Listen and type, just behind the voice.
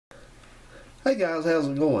Hey guys, how's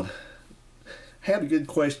it going? Had a good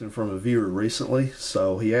question from a viewer recently,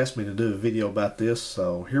 so he asked me to do a video about this,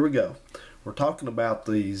 so here we go. We're talking about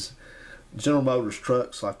these General Motors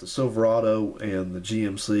trucks like the Silverado and the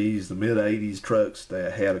GMCs, the mid-80s trucks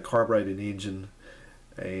that had a carbureted engine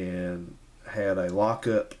and had a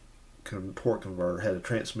lockup torque converter, had a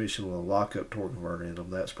transmission with a lockup torque converter in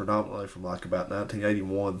them. That's predominantly from like about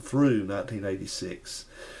 1981 through 1986.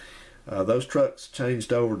 Those trucks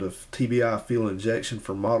changed over to TBI fuel injection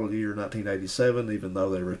for model year 1987, even though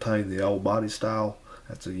they retained the old body style.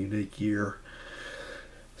 That's a unique year.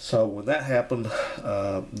 So when that happened,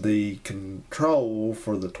 the control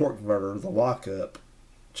for the torque converter, the lockup,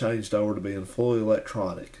 changed over to being fully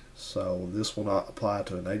electronic. So this will not apply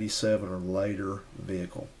to an 87 or later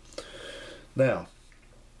vehicle. Now,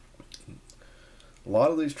 a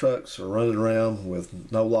lot of these trucks are running around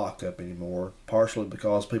with no lockup anymore, partially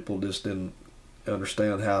because people just didn't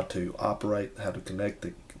understand how to operate, how to connect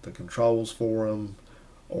the controls for them,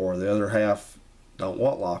 or the other half don't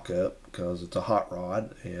want lockup because it's a hot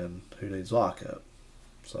rod and who needs lockup?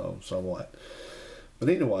 So what? But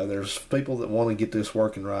anyway, there's people that want to get this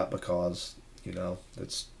working right because, you know,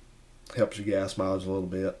 it helps your gas mileage a little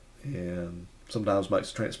bit and sometimes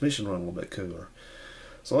makes the transmission run a little bit cooler.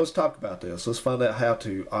 So let's talk about this. Let's find out how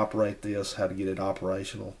to operate this, how to get it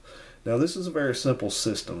operational. Now this is a very simple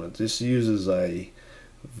system. It just uses a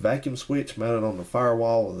vacuum switch mounted on the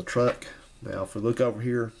firewall of the truck. Now if we look over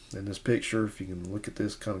here in this picture, if you can look at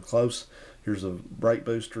this kind of close, here's a brake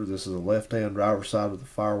booster. This is the left-hand driver's side of the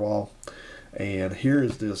firewall. And here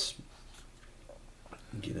is this,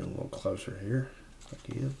 get in a little closer here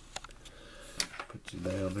again. Put you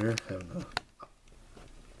down there, having to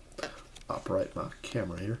operate my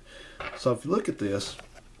camera here. So if you look at this,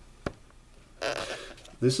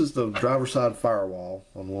 this is the driver's side firewall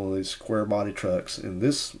on one of these square body trucks, and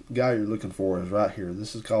this guy you're looking for is right here.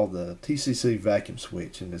 This is called the TCC vacuum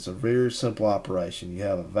switch, and it's a very simple operation. You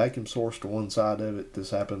have a vacuum source to one side of it.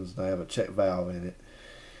 This happens to have a check valve in it,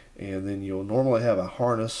 and then you'll normally have a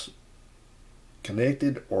harness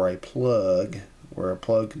connected or a plug where a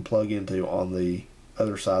plug can plug into on the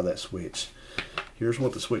other side of that switch. Here's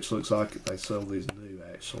what the switch looks like. They sell these new,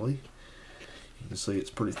 actually. You can see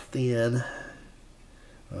it's pretty thin.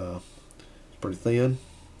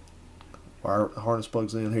 Wire harness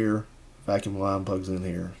plugs in here. Vacuum line plugs in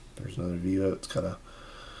here. There's another view of it. It's got a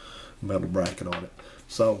metal bracket on it.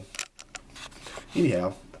 So,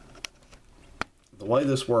 anyhow, the way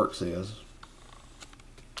this works is,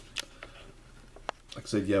 like I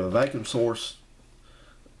said, you have a vacuum source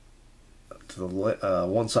to the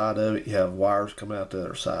one side of it. You have wires coming out the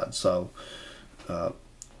other side. So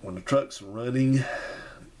when the truck's running,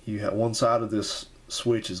 you have one side of this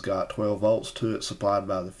switch has got 12 volts to it supplied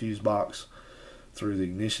by the fuse box through the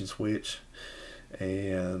ignition switch,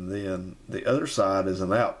 and then the other side is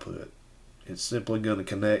an output. It's simply going to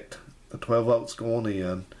connect the 12 volts going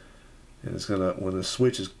in, and it's going to, when the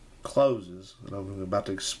switch closes, and I'm about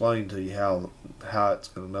to explain to you how it's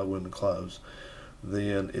going to know when to close,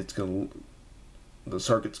 then it's going to, the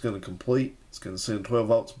circuit's going to complete. It's going to send 12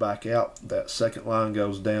 volts back out. That second line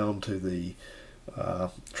goes down to the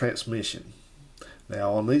transmission.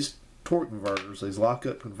 Now on these torque converters, these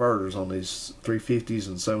lockup converters on these 350s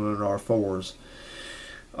and 700R4s,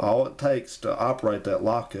 all it takes to operate that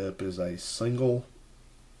lockup is a single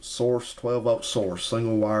source, 12 volt source,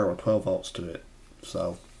 single wire with 12 volts to it.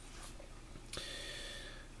 So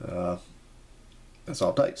that's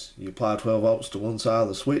all it takes. You apply 12 volts to one side of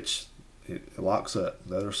the switch, it locks up.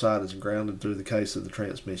 The other side is grounded through the case of the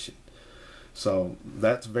transmission. So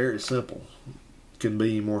that's very simple. Couldn't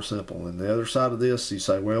be any more simple. And the other side of this, you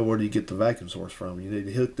say, well, where do you get the vacuum source from? You need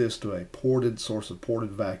to hook this to a ported source of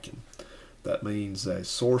ported vacuum. That means a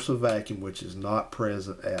source of vacuum which is not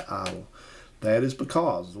present at idle. That is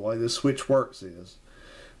because the way this switch works is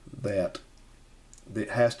that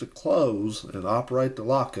it has to close and operate the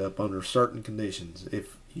lockup under certain conditions.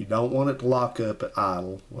 If you don't want it to lock up at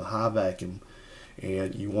idle with high vacuum,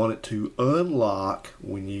 and you want it to unlock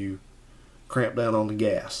when you cramp down on the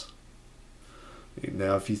gas.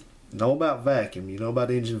 Now if you know about vacuum, you know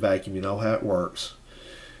about engine vacuum, you know how it works.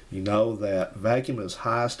 You know that vacuum is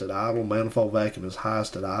highest at idle, manifold vacuum is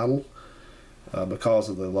highest at idle because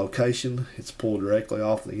of the location. It's pulled directly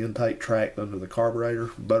off the intake tract under the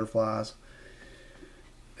carburetor, butterflies.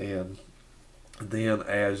 And then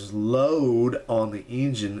as load on the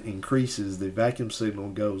engine increases, the vacuum signal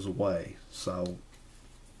goes away. So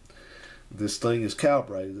this thing is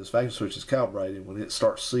calibrated, this vacuum switch is calibrated. When it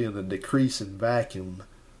starts seeing a decrease in vacuum,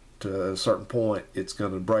 to a certain point, it's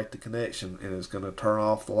going to break the connection and it's going to turn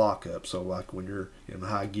off the lockup. So like when you're in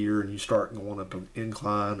high gear and you start going up an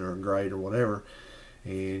incline or a grade or whatever,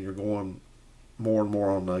 and you're going more and more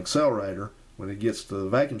on the accelerator, when it gets to the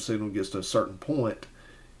vacuum signal gets to a certain point,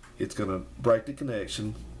 it's going to break the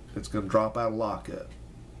connection. It's going to drop out of lockup.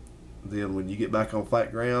 Then when you get back on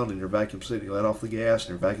flat ground and your vacuum signal, you let off the gas and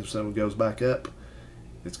your vacuum signal goes back up,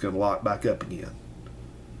 it's going to lock back up again.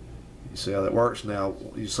 You see how that works? Now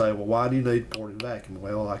you say, well, why do you need ported vacuum?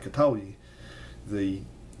 Well, like I told you,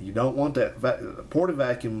 you don't want that. Ported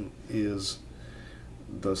vacuum is,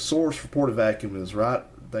 the source for ported vacuum is right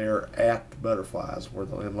there at the butterflies, where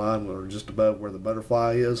the in line or just above where the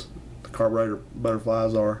butterfly is, the carburetor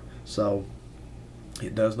butterflies are. So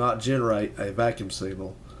it does not generate a vacuum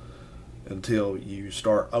signal until you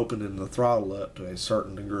start opening the throttle up to a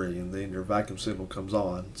certain degree, and then your vacuum signal comes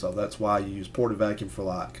on. So that's why you use ported vacuum for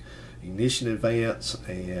like ignition advance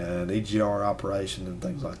and EGR operation and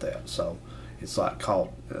things like that. So it's like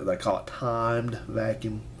they call it timed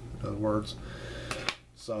vacuum, in other words.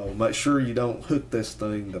 So make sure you don't hook this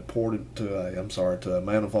thing to a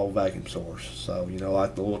manifold vacuum source. So you know,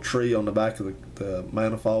 like the little tree on the back of the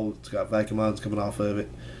manifold, it's got vacuum lines coming off of it.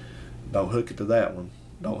 Don't hook it to that one.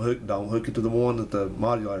 Don't hook it to the one that the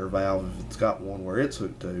modulator valve, if it's got one where it's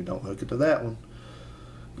hooked to. Don't hook it to that one.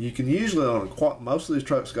 You can usually most of these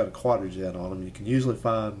trucks got a quadrajet on them. You can usually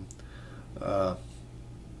find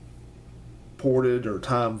ported or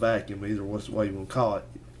time vacuum, either what's the way you want to call it.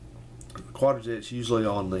 The quadrajet's usually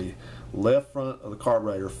on the left front of the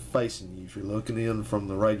carburetor facing you. If you're looking in from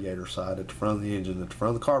the radiator side at the front of the engine, at the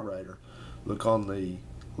front of the carburetor, look on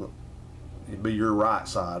it'd be your right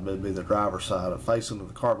side, but it'd be the driver's side facing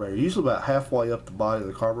the carburetor. Usually about halfway up the body of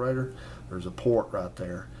the carburetor, there's a port right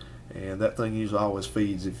there. And that thing usually always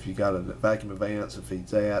feeds, if you got a vacuum advance, it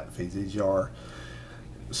feeds that, it feeds EGR.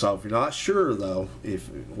 So if you're not sure though, if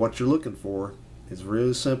what you're looking for, it's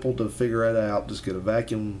really simple to figure it out. Just get a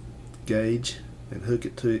vacuum gauge and hook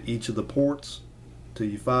it to each of the ports till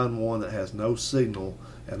you find one that has no signal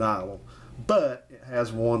at idle. But it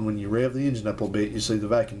has one when you rev the engine up a little bit, you see the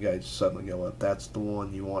vacuum gauge suddenly go up. That's the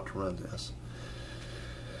one you want to run this.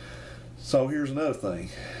 So here's another thing.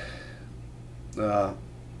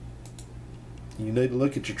 You need to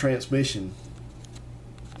look at your transmission.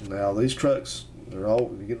 Now these trucks, they're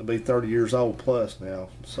getting to be 30 years old plus now,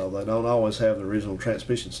 so they don't always have the original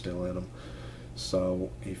transmission still in them. So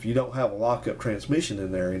if you don't have a lockup transmission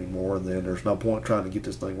in there anymore, then there's no point trying to get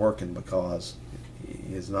this thing working, because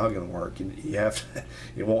it's not going to work. You have to,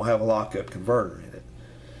 it won't have a lockup converter in it.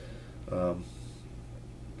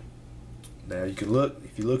 Now you can look,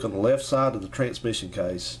 if you look on the left side of the transmission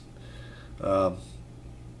case, now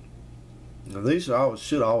these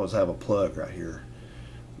should always have a plug right here,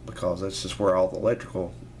 because that's just where all the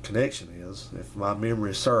electrical connection is, if my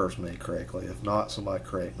memory serves me correctly. If not, somebody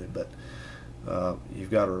correct me. But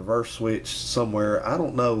you've got a reverse switch somewhere. I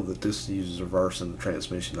don't know that this uses reverse in the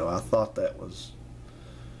transmission though. I thought that was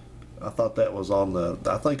on the,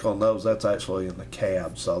 I think on those that's actually in the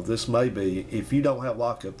cab. So this may be, if you don't have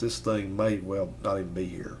lockup, this thing may well not even be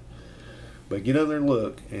here. But get in there and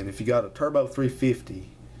look, and if you got a turbo 350,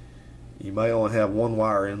 you may only have one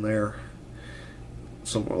wire in there,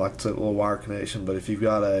 somewhere like that little wire connection. But if you've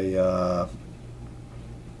got a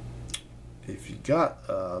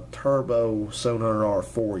turbo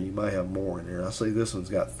 700R4, you may have more in there. I see this one's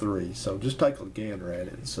got 3, so just take a gander at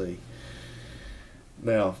it and see.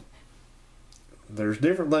 Now, there's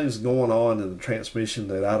different things going on in the transmission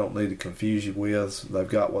that I don't need to confuse you with. They've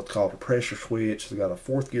got what's called a pressure switch. They've got a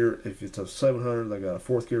fourth gear, if it's a 700, they've got a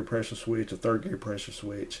fourth gear pressure switch, a third gear pressure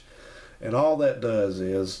switch. And all that does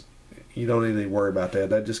is, you don't need to worry about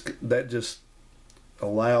that. That just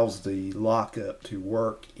allows the lockup to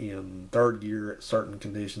work in third gear at certain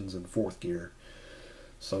conditions and fourth gear.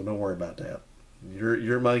 So don't worry about that.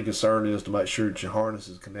 Your main concern is to make sure that your harness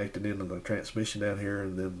is connected into the transmission down here,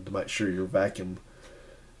 and then to make sure your vacuum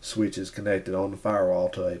switch is connected on the firewall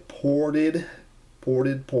to a ported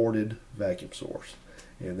vacuum source,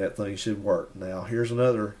 and that thing should work. Now here's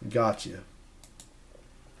another gotcha.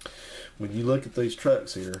 When you look at these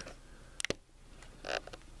trucks here,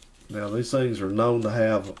 now these things are known to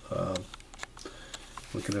have,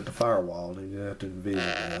 looking at the firewall, and you're going to have to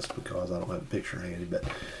envision this because I don't have a picture handy, but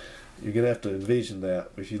you're going to have to envision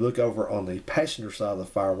that. If you look over on the passenger side of the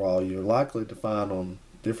firewall, you're likely to find on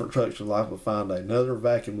different trucks, you're likely to find another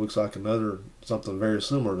vacuum, looks like something very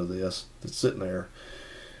similar to this, that's sitting there.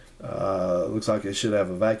 Looks like it should have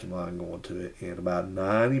a vacuum line going to it, and about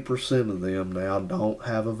 90% of them now don't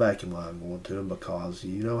have a vacuum line going to them, because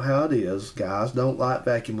you know how it is. Guys don't like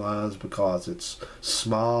vacuum lines because it's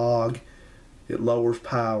smog, it lowers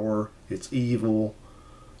power, it's evil,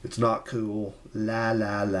 it's not cool, la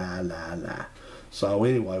la la la la. So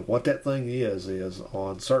anyway, what that thing is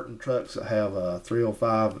on certain trucks that have a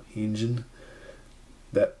 305 engine,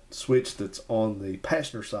 that switch that's on the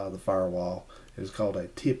passenger side of the firewall is called a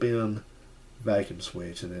tip-in vacuum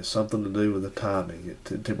switch, and it's something to do with the timing.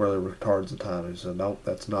 It temporarily retards the timing. So no,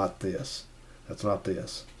 that's not this. That's not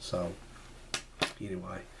this. So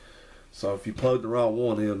anyway, so if you plug the wrong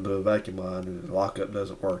one into a vacuum line and the lockup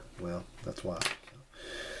doesn't work, well, that's why.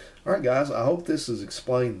 Alright guys, I hope this has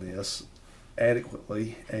explained this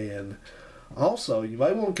adequately, and also you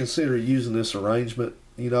may want to consider using this arrangement.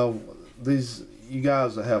 You know, you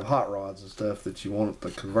guys that have hot rods and stuff that you want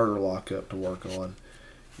the converter lockup to work on,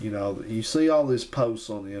 you know, you see all these posts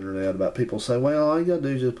on the internet about people saying, well, all you gotta do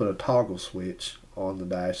is just put a toggle switch on the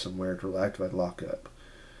dash somewhere to activate lockup.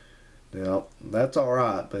 Now, that's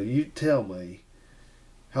alright, but you tell me,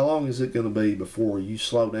 how long is it going to be before you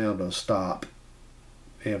slow down to a stop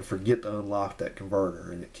and forget to unlock that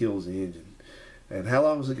converter and it kills the engine? And how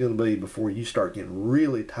long is it going to be before you start getting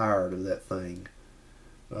really tired of that thing,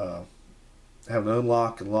 having to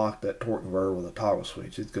unlock and lock that torque converter with a toggle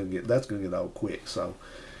switch? That's going to get old quick. So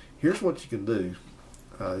here's what you can do.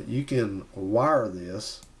 You can wire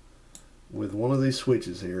this with one of these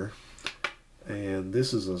switches here, and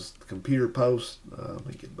this is a computer post. Let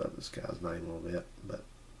me get above this guy's name a little bit, but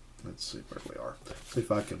let's see where we are. See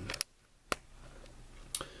if I can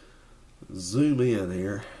zoom in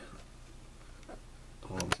here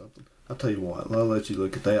on something. I'll tell you what, I'll let you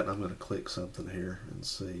look at that, and I'm going to click something here and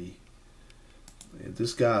see. And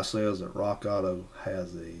this guy says that Rock Auto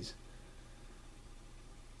has these.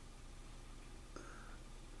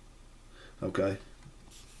 Okay.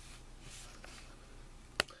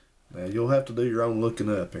 Now you'll have to do your own looking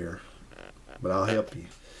up here, but I'll help you.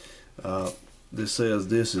 This says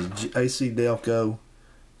this is AC Delco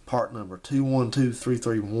part number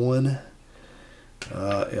 212331.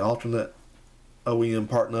 Alternate OEM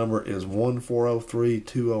part number is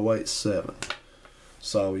 1403287.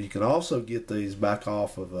 So you can also get these back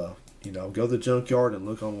off of you know, go to the junkyard and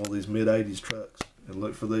look on one of these mid-80s trucks and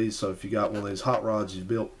look for these. So if you got one of these hot rods you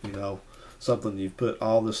built, you know, something you've put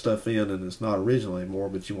all this stuff in and it's not original anymore,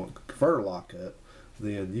 but you want converter lockup,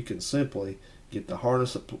 then you can simply get the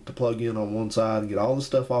harness to plug in on one side and get all the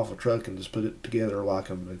stuff off a truck and just put it together like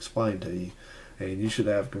I'm explained to you, and you should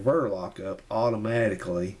have converter lockup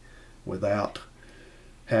automatically without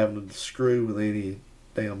having to screw with any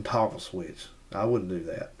damn toggle switch. I wouldn't do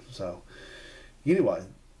that. So anyway,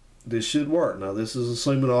 this should work. Now this is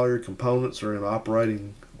assuming all your components are in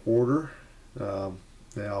operating order.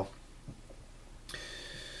 Now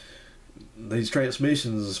these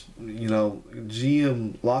transmissions, you know,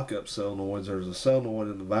 GM lockup solenoids, there's a solenoid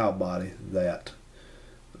in the valve body that,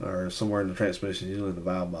 or somewhere in the transmission, usually in the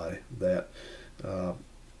valve body, that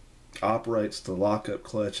operates the lockup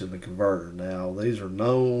clutch in the converter. Now these are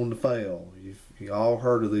known to fail. You all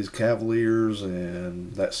heard of these Cavaliers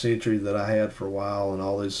and that Century that I had for a while, and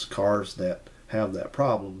all these cars that have that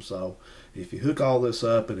problem. So if you hook all this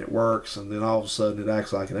up and it works, and then all of a sudden it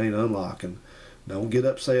acts like it ain't unlocking, don't get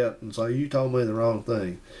upset and say you told me the wrong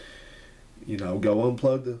thing. You know, go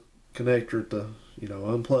unplug the connector to, you know,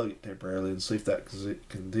 unplug it temporarily and see if that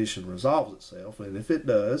condition resolves itself. And if it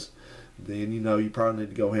does, then you know you probably need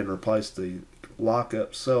to go ahead and replace the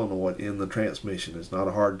lockup solenoid in the transmission. It's not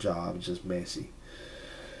a hard job, it's just messy.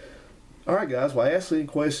 Alright guys, well, ask any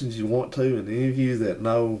questions you want to, and any of you that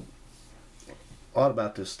know a lot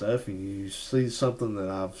about this stuff and you see something that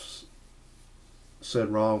I've said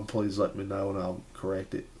wrong, please let me know and I'll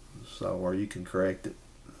correct it. So, or you can correct it.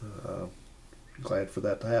 Glad for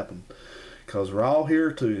that to happen, because we're all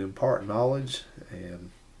here to impart knowledge.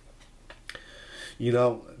 And you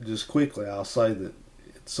know, just quickly, I'll say that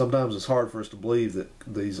sometimes it's hard for us to believe that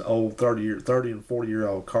these old 30 and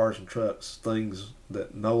 40-year-old cars and trucks, things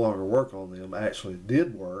that no longer work on them, actually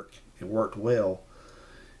did work and worked well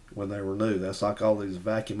when they were new. That's like all these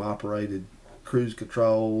vacuum operated cruise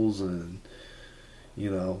controls and,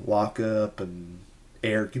 you know, lockup and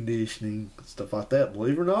air conditioning, stuff like that.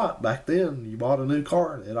 Believe it or not, back then you bought a new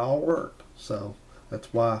car and it all worked. So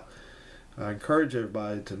that's why I encourage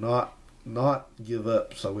everybody to not give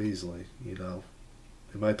up so easily. You know,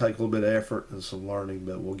 it may take a little bit of effort and some learning,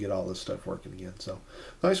 but we'll get all this stuff working again. So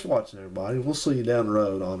thanks for watching, everybody. We'll see you down the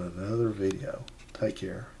road on another video. Take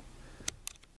care.